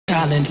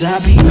islands I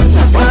be.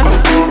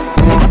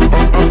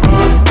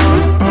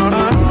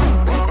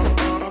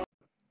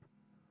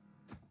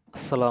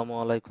 আসসালামু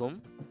আলাইকুম।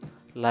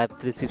 Live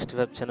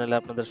 365 চ্যানেলে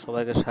আপনাদের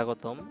সবাইকে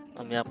স্বাগতম।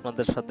 আমি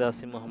আপনাদের সাথে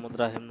আছি মোহাম্মদ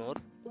রাহিম নূর।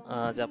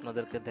 আজ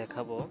আপনাদেরকে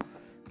দেখাবো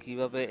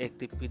কিভাবে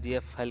একটি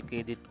পিডিএফ ফাইলকে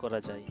এডিট করা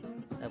যায়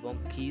এবং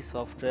কি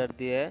সফটওয়্যার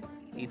দিয়ে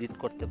এডিট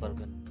করতে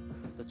পারবেন।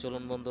 তো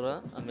চলুন বন্ধুরা,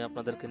 আমি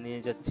আপনাদেরকে নিয়ে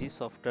যাচ্ছি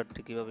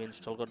সফটওয়্যারটি কিভাবে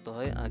ইনস্টল করতে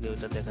হয়, আগে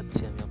ওইটা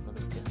দেখাচ্ছি আমি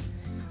আপনাদেরকে।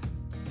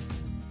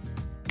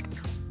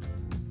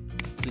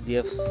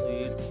 পিডিএফ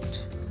সুইট,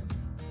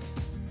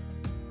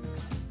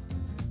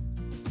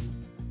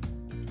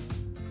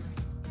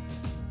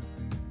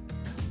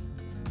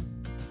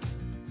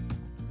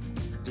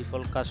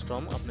 ডিফল্ট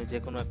কাস্টম, আপনি যে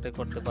কোনো একটাই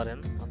করতে পারেন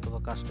অথবা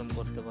কাস্টম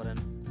করতে পারেন।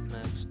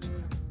 নেক্সট,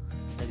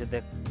 এই যে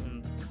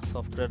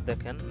সফটওয়্যার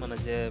দেখেন, মানে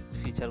যে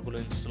ফিচারগুলো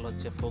ইনস্টল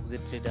হচ্ছে,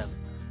 ফক্সিট রিডার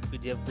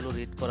পিডিএফগুলো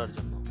রিড করার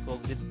জন্য,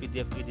 ফক্সিট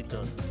পিডিএফ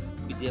এডিটর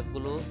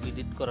পিডিএফগুলো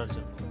এডিট করার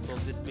জন্য,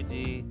 ফক্সিট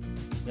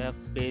PDF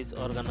page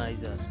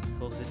organiser,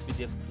 ফক্সিট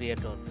PDF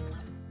creator.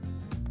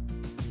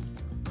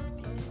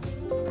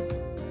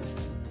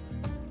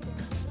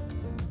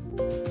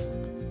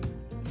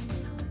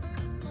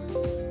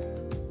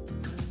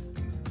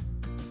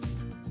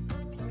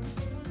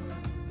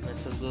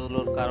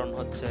 মেসেজগুলোর কারণ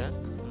হচ্ছে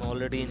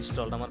অলরেডি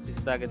ইনস্টলড, আমার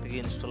পিসিতে আগে থেকে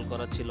ইনস্টল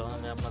করা ছিল।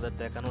 আমি আপনাদের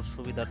দেখানোর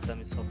সুবিধার্থে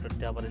আমি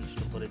সফটওয়্যারটি আবার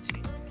ইনস্টল করেছি।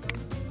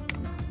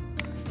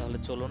 তাহলে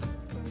চলুন,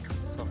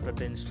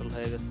 সফটওয়্যারটা ইনস্টল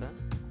হয়ে গেছে।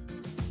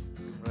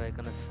 আমরা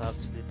এখানে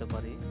সার্চ দিতে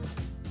পারি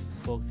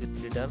ফক্সিট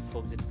রিডার,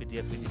 ফক্সিট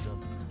পিডিএফ এডিটর।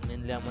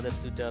 মেইনলি আমাদের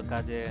দুইটা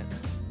কাজে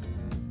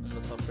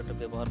আমরা সফটওয়্যারটা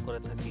ব্যবহার করে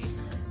থাকি,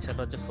 সেটা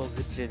হচ্ছে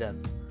ফক্সিট রিডার।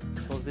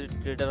 ফক্সিট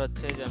রিডার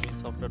হচ্ছে যে আমি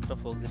সফটওয়্যারটা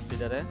ফক্সিট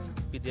রিডারে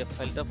পিডিএফ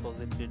ফাইলটা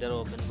ফক্সিট রিডারে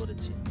ওপেন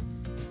করেছি।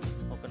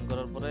 ওপেন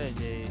করার পরে এই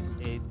যে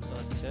এই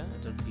হচ্ছে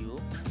এটার ভিউ।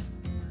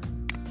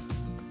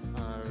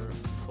 আর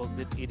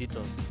ফক্সিট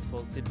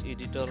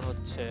এডিটর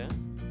হচ্ছে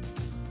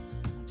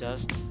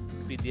জাস্ট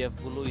পিডিএফ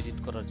গুলো এডিট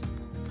করার জন্য।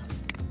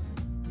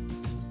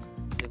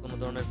 যে কোনো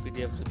ধরনের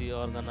পিডিএফ যদি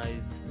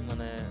অর্গানাইজ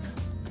মানে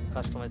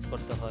কাস্টমাইজ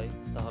করতে হয়,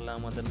 তাহলে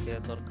আমাদেরকে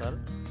দরকার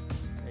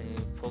এই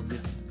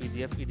ফক্সিট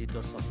পিডিএফ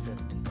এডিটর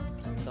সফটওয়্যারটি।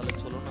 তাহলে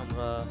চলুন,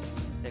 আমরা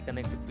এখানে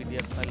একটি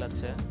পিডিএফ ফাইল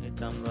আছে,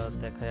 এটা আমরা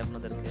দেখাই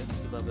আপনাদেরকে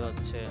কিভাবে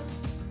হচ্ছে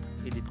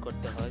এডিট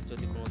করতে হয়।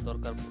 যদি কোনো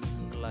দরকার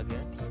লাগে,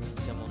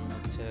 যেমন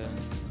হচ্ছে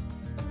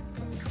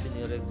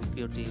সিনিয়র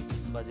এক্সিকিউটিভ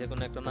বা যে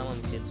কোনো একটা নাম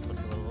আমি চেঞ্জ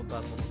করতে পারবো বা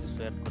কোনো কিছু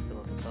অ্যাড করতে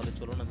পারবো। তাহলে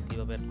চলুন আমি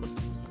কিভাবে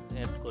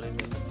অ্যাড করে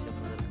দেখাচ্ছি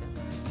আপনাদেরকে।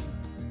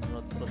 আমরা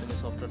প্রথমে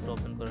সফটওয়্যারটা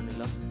ওপেন করে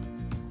নিলাম,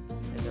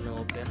 এখানে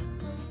ওপেন,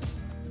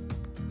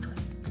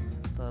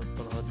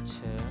 তারপর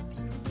হচ্ছে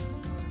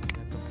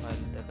একটা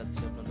ফাইল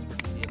দেখাচ্ছি আপনাদেরকে,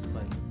 পিডিএফ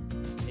ফাইল।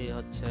 এই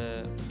হচ্ছে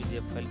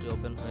পিডিএফ ফাইলটি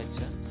ওপেন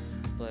হয়েছে।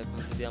 তো এখন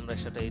যদি আমরা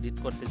সেটা এডিট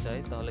করতে চাই,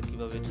 তাহলে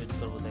কিভাবে এডিট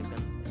করব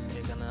দেখেন।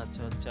 এখানে আছে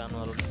হচ্ছে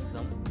আনোয়ারুল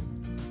ইসলাম।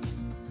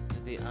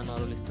 যদি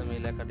আনোয়ারুল ইসলাম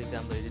এই লেখাটিকে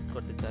আমরা এডিট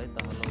করতে চাই,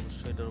 তাহলে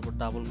অবশ্যই এটার উপর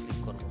ডাবল ক্লিক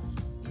করব।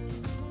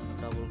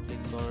 ডাবল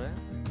ক্লিক করে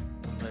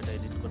আমরা এটা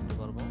এডিট করতে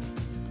পারবো।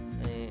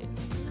 এই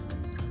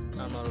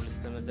আনোয়ারুল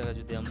ইসলামের জায়গায়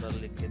যদি আমরা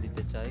লিখে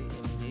দিতে চাই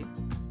এমডি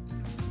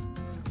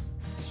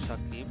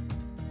সাকিব,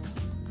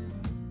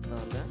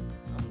 তাহলে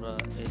আমরা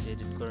এই যে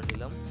এডিট করে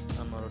নিলাম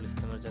আনোয়ারুল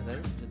ইসলামের জায়গায়।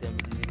 যদি আমি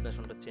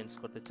ডিজিগনেশনটা চেঞ্জ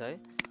করতে চাই,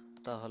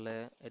 তাহলে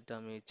এটা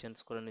আমি চেঞ্জ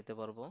করে নিতে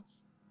পারবো।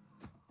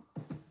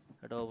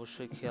 এটা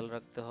অবশ্যই খেয়াল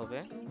রাখতে হবে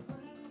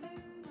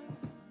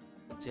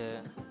যে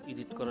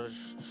এডিট করার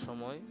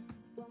সময়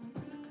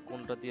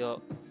কোনটা দিয়ে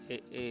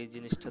এই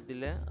জিনিসটা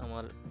দিলে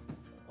আমার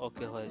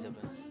ওকে হয়ে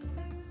যাবে।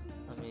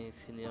 আমি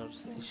সিনিয়র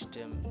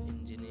সিস্টেম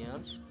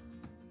ইঞ্জিনিয়ার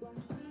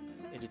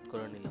এডিট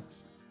করে নিলাম,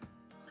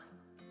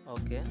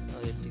 ওকে।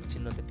 ওই টিক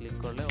চিহ্নতে ক্লিক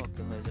করলে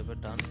ওকে হয়ে যাবে,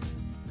 ডান।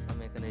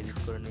 আমি এখানে এডিট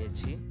করে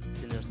নিয়েছি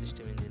senior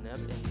system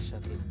engineer MD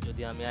Shakib.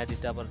 যদি আমি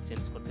আইডিটা আবার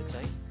চেঞ্জ করতে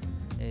চাই,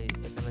 এই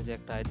এখানে যে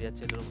একটা আইডি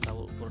আছে এটার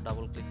উপর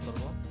ডাবল ক্লিক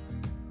করব,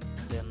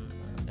 দেন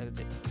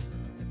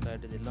একটা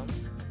আইডি দিলাম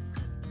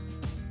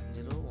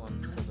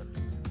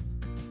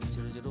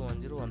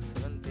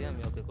 001017 দিয়ে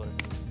আমি ওকে করে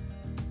দিলাম।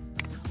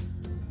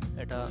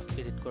 এটা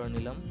এডিট করে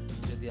নিলাম।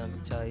 যদি আমি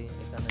চাই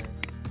এখানে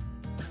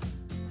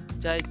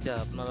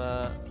আপনারা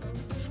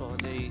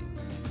সহজেই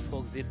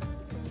ফক্সিট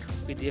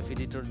পিডিএফ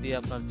এডিটর দিয়ে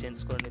আপনারা চেঞ্জ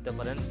করে নিতে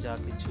পারেন যা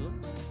কিছু।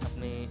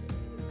 আপনি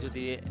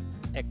যদি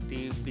একটি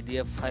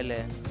পিডিএফ ফাইলে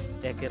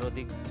একের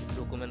অধিক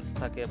ডকুমেন্টস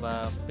থাকে বা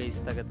পেজ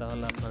থাকে,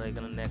 তাহলে আপনারা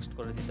এখানে নেক্সট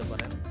করে দিতে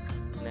পারেন,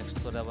 নেক্সট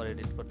করে আবার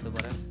এডিট করতে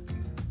পারেন।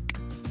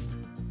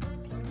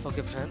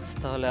 ওকে ফ্রেন্ডস,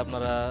 তাহলে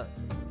আপনারা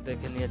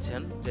দেখে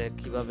নিয়েছেন যে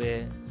কিভাবে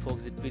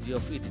ফক্সিট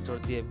পিডিএফ এডিটর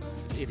দিয়ে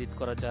এডিট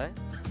করা যায়।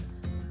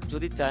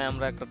 যদি চাই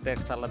আমরা একটা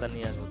টেক্সট আলাদা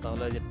নিয়ে আসবো,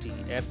 তাহলে যে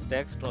অ্যাড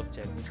টেক্সট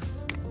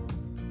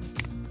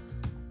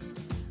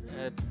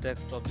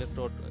অবজেক্ট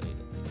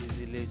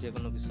ইজিলি যে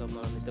কোনো কিছু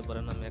আপনারা নিতে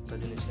পারেন। আমি একটা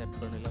জিনিস অ্যাড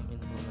করে নিলাম,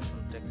 ইনফরমেশন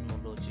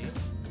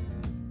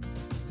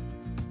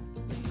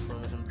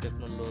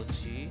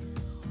টেকনোলজি।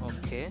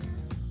 ওকে,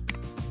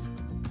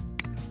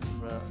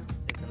 আমরা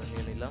এখানে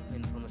নিয়ে নিলাম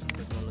ইনফরমেশন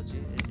টেকনোলজি।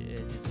 এই যে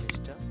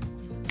জিনিসটা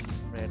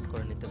আমরা অ্যাড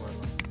করে নিতে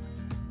পারবো,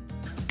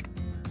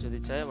 যদি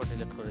চাই আবার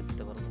ডিলিট করে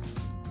দিতে পারবো।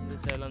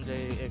 চাইলাম যে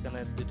এখানে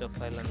দুইটা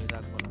ফাইল আমি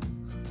রাখবো না,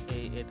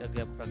 এটা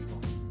গ্যাপ রাখবো,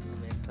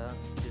 আমি একটা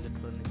ডিলিট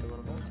করে নিতে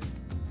পারবো।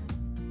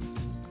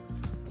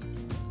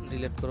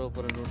 ডিলিট করে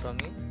উপরে রুট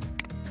আমি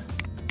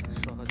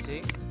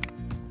সহজেই,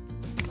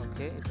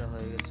 ওকে এটা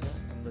হয়ে গেছে।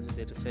 আমরা যদি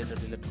এটা চাই এটা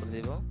ডিলিট করে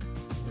দিব,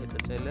 এটা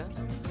চাইলে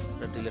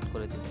এটা ডিলিট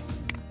করে দিব।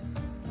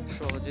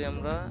 সহজেই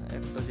আমরা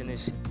একটা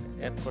জিনিস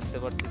অ্যাড করতে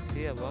পারতেছি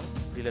এবং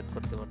ডিলিট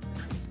করতে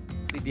পারতেছি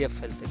পিডিএফ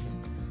ফাইল থেকে।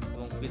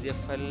 এবং পিডিএফ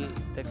ফাইল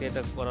থেকে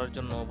এটা করার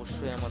জন্য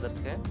অবশ্যই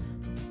আমাদেরকে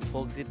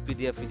ফক্সিট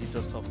পিডিএফ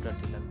এডিটর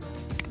সফটওয়্যারটি লাগবে।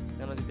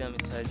 কেন যদি আমি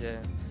চাই যে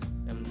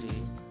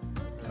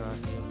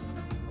Md.Rahimnoor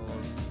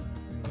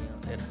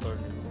অ্যাড করে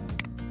নেব,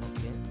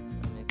 ওকে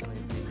আমি এখানে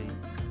ইজিলি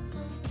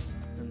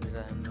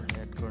Md.Rahimnoor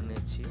অ্যাড করে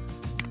নিয়েছি।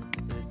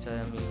 যদি চাই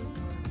আমি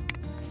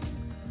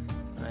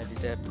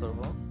আইডিটা অ্যাড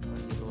করবো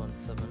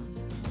 017,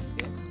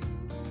 ওকে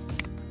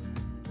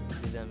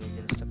যদি আমি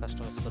জিনিসটা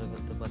কাস্টমাইজ করে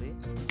ফেলতে পারি,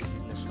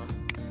 ডেজিগনেশন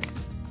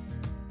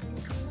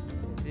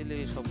ইজিলি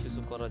সবকিছু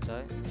করা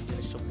যায়।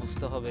 জিনিসটা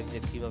বুঝতে হবে যে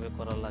কিভাবে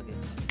করা লাগে।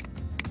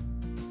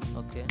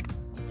 ওকে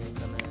আমি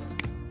এখানে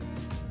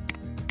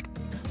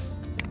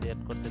অ্যাড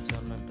করতে চাই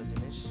অন্য একটা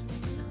জিনিস,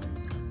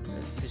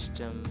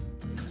 সিস্টেম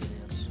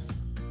ইঞ্জিনিয়ার।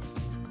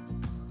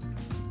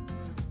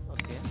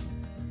 ওকে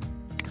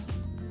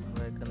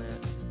আমরা এখানে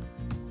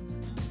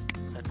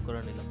অ্যাড করে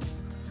নিলাম।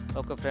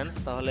 ওকে ফ্রেন্ডস,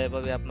 তাহলে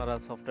এভাবে আপনারা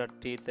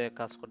সফটওয়্যারটিতে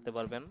কাজ করতে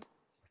পারবেন।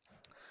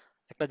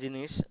 একটা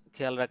জিনিস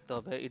খেয়াল রাখতে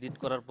হবে, এডিট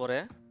করার পরে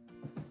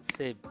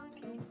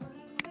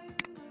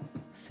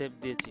সেভ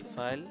দিয়েছি,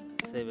 ফাইল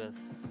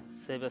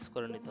সেভ এস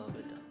করে নিতে হবে।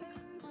 এটা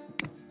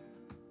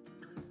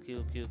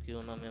কিউ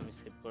নামে আমি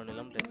সেভ করে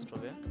নিলাম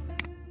ডেস্কটপে।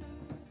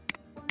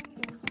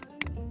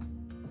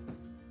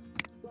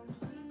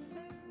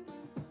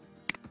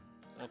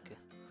 ওকে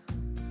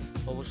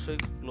অবশ্যই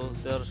ক্লোজ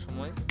দেওয়ার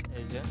সময়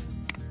এই যে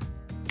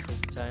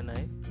চাই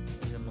নাই,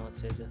 এই জন্য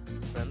হচ্ছে এই যে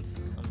ফ্রেন্ডস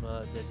আমরা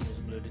যে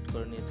জিনিসগুলো এডিট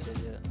করে নিয়েছি এই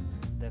যে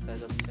দেখা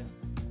যাচ্ছে।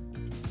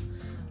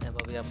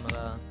 এভাবে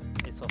আপনারা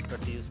এই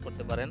সফটওয়্যারটি ইউজ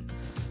করতে পারেন।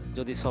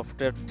 যদি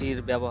সফটওয়্যারটির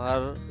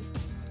ব্যবহার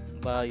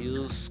বা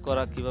ইউজ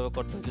করা কিভাবে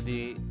করতে যদি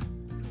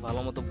ভালো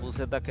মতো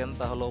বুঝে থাকেন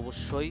তাহলে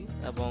অবশ্যই,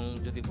 এবং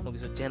যদি কোনো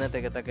কিছু জেনে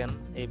থেকে থাকেন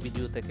এই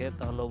ভিডিও থেকে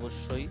তাহলে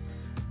অবশ্যই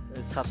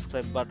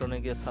সাবস্ক্রাইব বাটনে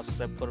গিয়ে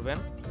সাবস্ক্রাইব করবেন,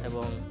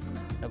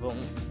 এবং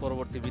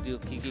পরবর্তী ভিডিও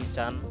কি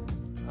চান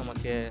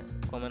আমাকে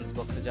কমেন্টস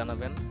বক্সে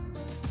জানাবেন।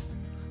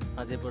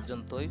 আজ এ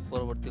পর্যন্তই,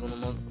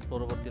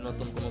 পরবর্তী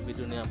নতুন কোনো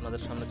ভিডিও নিয়ে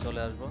আপনাদের সামনে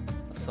চলে আসবো।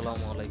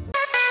 আসসালামু আলাইকুম।